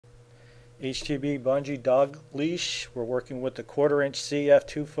HTB Bungee Dog Leash. We're working with the 1/4" CF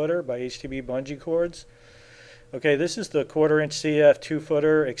 2-footer by HTB Bungee Cords. Okay, this is the 1/4" CF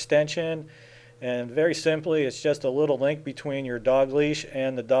 2-footer extension, and very simply it's just a little link between your dog leash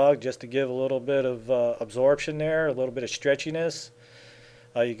and the dog, just to give a little bit of absorption there, a little bit of stretchiness.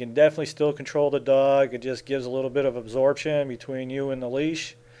 You can definitely still control the dog. It just gives a little bit of absorption between you and the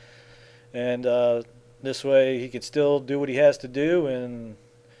leash, and this way he can still do what he has to do and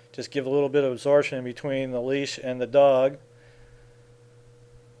just give a little bit of absorption between the leash and the dog.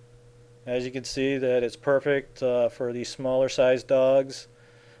 As you can see, that it's perfect for these smaller sized dogs.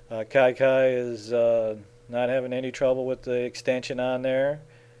 Kai Kai is not having any trouble with the extension on there.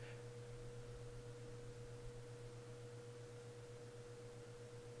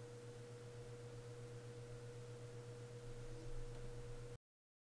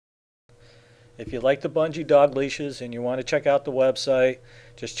 If you like the bungee dog leashes and you want to check out the website,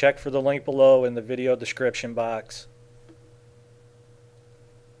 just check for the link below in the video description box.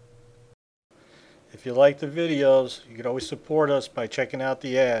 If you like the videos, you can always support us by checking out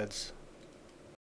the ads.